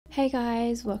Hey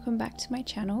guys, welcome back to my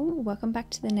channel. Welcome back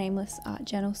to the Nameless art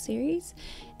journal series.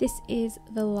 This is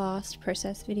the last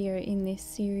process video in this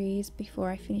series before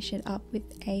I finish it up with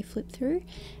a flip through.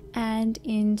 And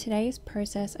in today's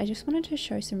process, I just wanted to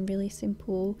show some really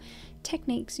simple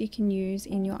techniques you can use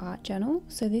in your art journal.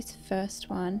 So this first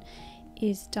one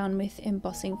is done with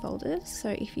embossing folders. So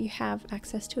if you have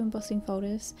access to embossing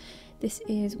folders, this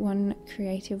is one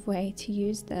creative way to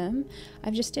use them.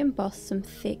 I've just embossed some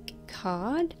thick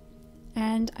card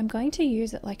and I'm going to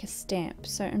use it like a stamp.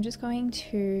 So I'm just going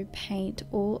to paint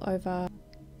all over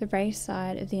the raised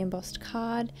side of the embossed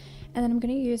card, and then I'm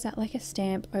going to use that like a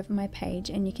stamp over my page,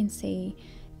 and you can see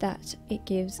that it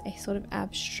gives a sort of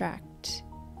abstract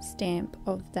stamp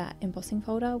of that embossing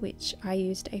folder, which I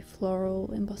used a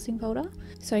floral embossing folder.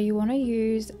 So you want to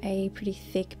use a pretty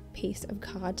thick piece of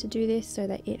card to do this so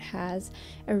that it has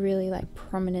a really like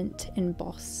prominent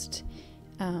embossed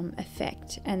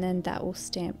effect, and then that will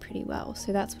stamp pretty well.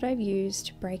 So that's what I've used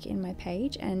to break in my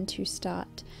page and to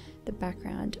start the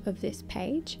background of this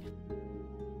page.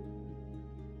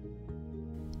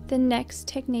 The next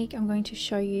technique I'm going to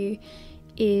show you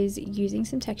is using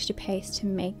some texture paste to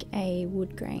make a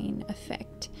wood grain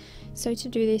effect. So to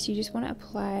do this, you just want to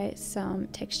apply some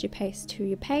texture paste to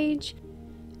your page,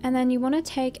 and then you want to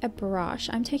take a brush.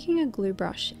 I'm taking a glue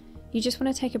brush. You just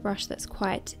want to take a brush that's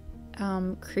quite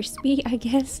crispy, I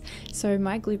guess. So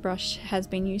my glue brush has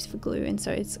been used for glue, and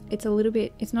so it's a little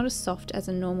bit, it's not as soft as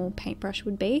a normal paintbrush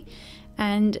would be,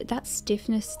 and that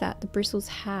stiffness that the bristles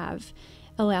have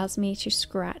allows me to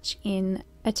scratch in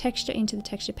a texture into the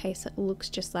texture paste that looks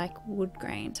just like wood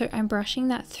grain. So I'm brushing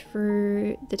that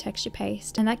through the texture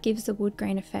paste, and that gives the wood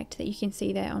grain effect that you can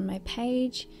see there on my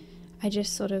page. I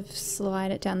just sort of slide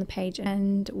it down the page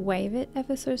and wave it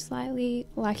ever so slightly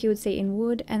like you would see in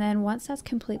wood, and then once that's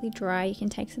completely dry, you can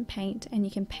take some paint and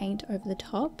you can paint over the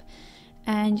top,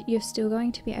 and you're still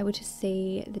going to be able to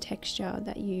see the texture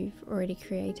that you've already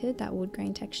created, that wood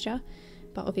grain texture,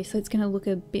 but obviously it's going to look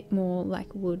a bit more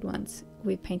like wood once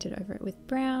we've painted over it with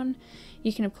brown.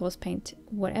 You can of course paint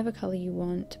whatever color you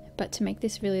want, but to make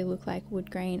this really look like wood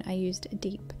grain, I used a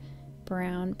deep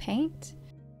brown paint.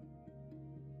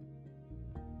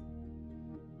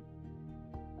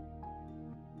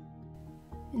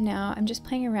 Now I'm just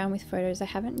playing around with photos. I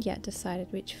haven't yet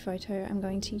decided which photo I'm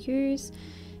going to use,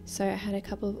 so I had a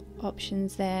couple of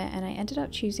options there, and I ended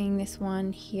up choosing this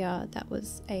one here that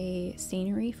was a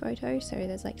scenery photo. So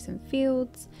there's like some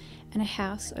fields and a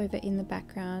house over in the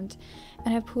background,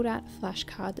 and I pulled out a flash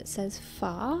card that says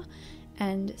far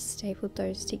and stapled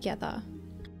those together.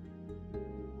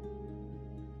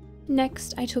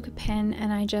 Next, I took a pen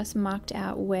and I just marked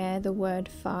out where the word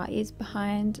far is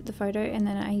behind the photo, and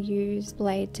then I used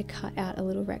blade to cut out a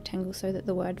little rectangle so that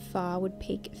the word far would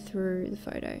peek through the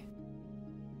photo.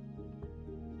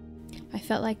 I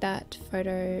felt like that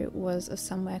photo was of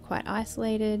somewhere quite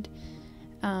isolated,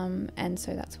 and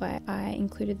so that's why I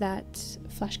included that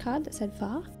flashcard that said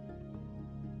far.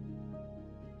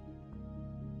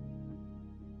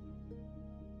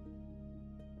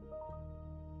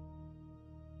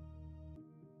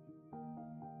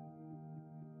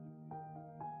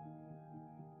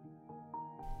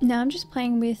 Now I'm just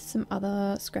playing with some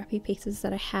other scrappy pieces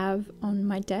that I have on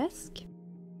my desk.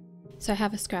 So I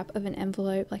have a scrap of an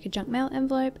envelope, like a junk mail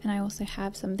envelope, and I also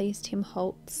have some of these Tim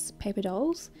Holtz paper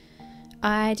dolls.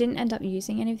 I didn't end up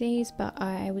using any of these, but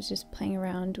I was just playing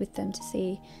around with them to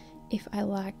see if I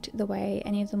liked the way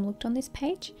any of them looked on this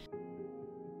page.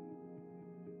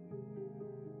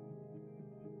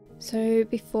 So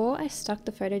before I stuck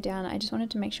the photo down, I just wanted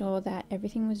to make sure that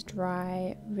everything was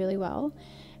dry really well.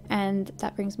 And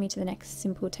that brings me to the next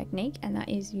simple technique, and that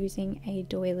is using a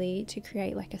doily to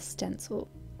create like a stencil.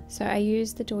 So I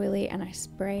used the doily and I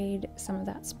sprayed some of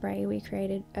that spray we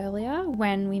created earlier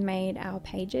when we made our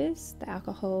pages, the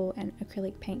alcohol and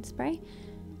acrylic paint spray,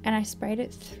 and I sprayed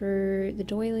it through the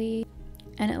doily,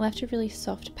 and it left a really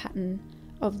soft pattern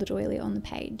of the doily on the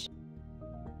page.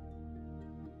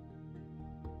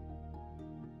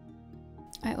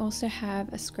 I also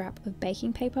have a scrap of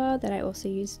baking paper that I also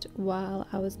used while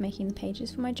I was making the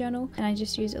pages for my journal, and I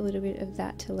just used a little bit of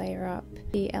that to layer up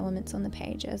the elements on the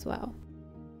page as well.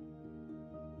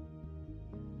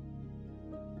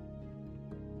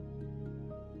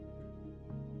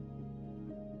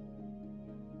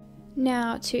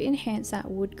 Now to enhance that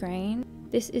wood grain,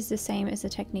 this is the same as the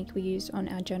technique we used on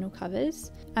our journal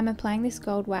covers. I'm applying this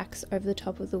gold wax over the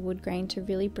top of the wood grain to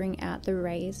really bring out the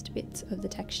raised bits of the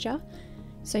texture.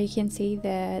 So you can see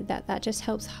there that that just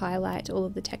helps highlight all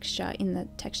of the texture in the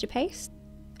texture paste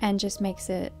and just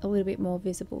makes it a little bit more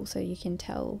visible, so you can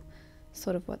tell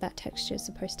sort of what that texture is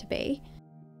supposed to be.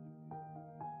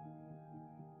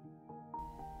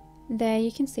 There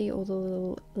you can see all the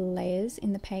little layers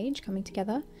in the page coming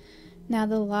together. Now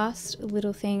the last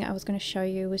little thing I was going to show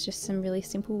you was just some really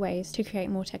simple ways to create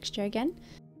more texture again.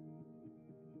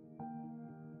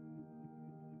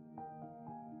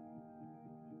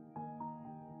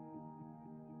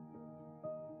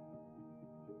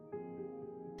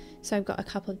 So I've got a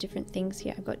couple of different things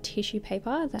here. I've got tissue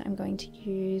paper that I'm going to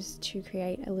use to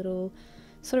create a little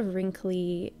sort of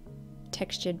wrinkly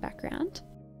textured background.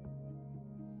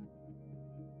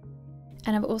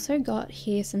 And I've also got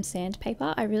here some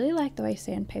sandpaper. I really like the way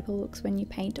sandpaper looks when you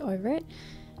paint over it.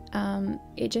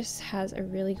 It just has a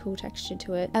really cool texture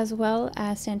to it. As well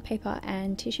as sandpaper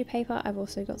and tissue paper, I've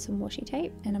also got some washi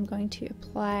tape, and I'm going to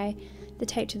apply the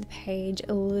tape to the page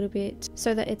a little bit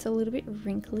so that it's a little bit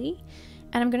wrinkly.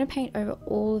 And I'm going to paint over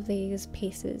all of these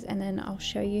pieces, and then I'll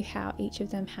show you how each of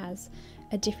them has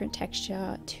a different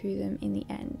texture to them in the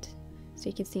end, so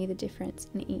you can see the difference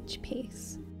in each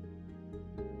piece.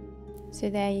 So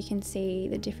there you can see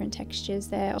the different textures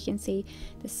there. You can see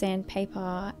the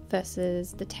sandpaper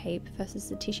versus the tape versus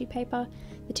the tissue paper.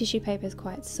 The tissue paper is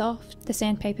quite soft, the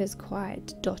sandpaper is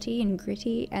quite dotty and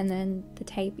gritty, and then the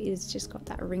tape is just got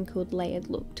that wrinkled layered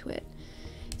look to it.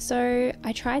 So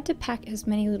I tried to pack as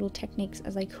many little techniques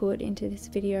as I could into this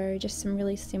video, just some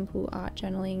really simple art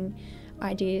journaling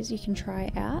ideas you can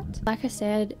try out. Like I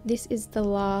said, this is the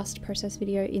last process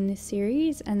video in this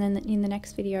series, and then in the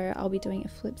next video I'll be doing a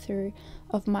flip through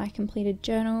of my completed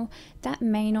journal. That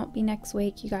may not be next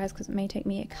week, you guys, because it may take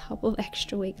me a couple of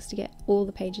extra weeks to get all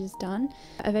the pages done.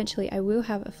 Eventually I will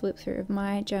have a flip through of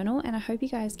my journal, and I hope you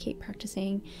guys keep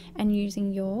practicing and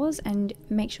using yours, and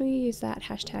make sure you use that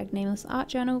hashtag Nameless Art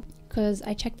Journal, because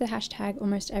I check the hashtag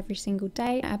almost every single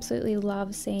day. I absolutely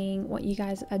love seeing what you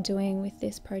guys are doing with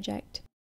this project.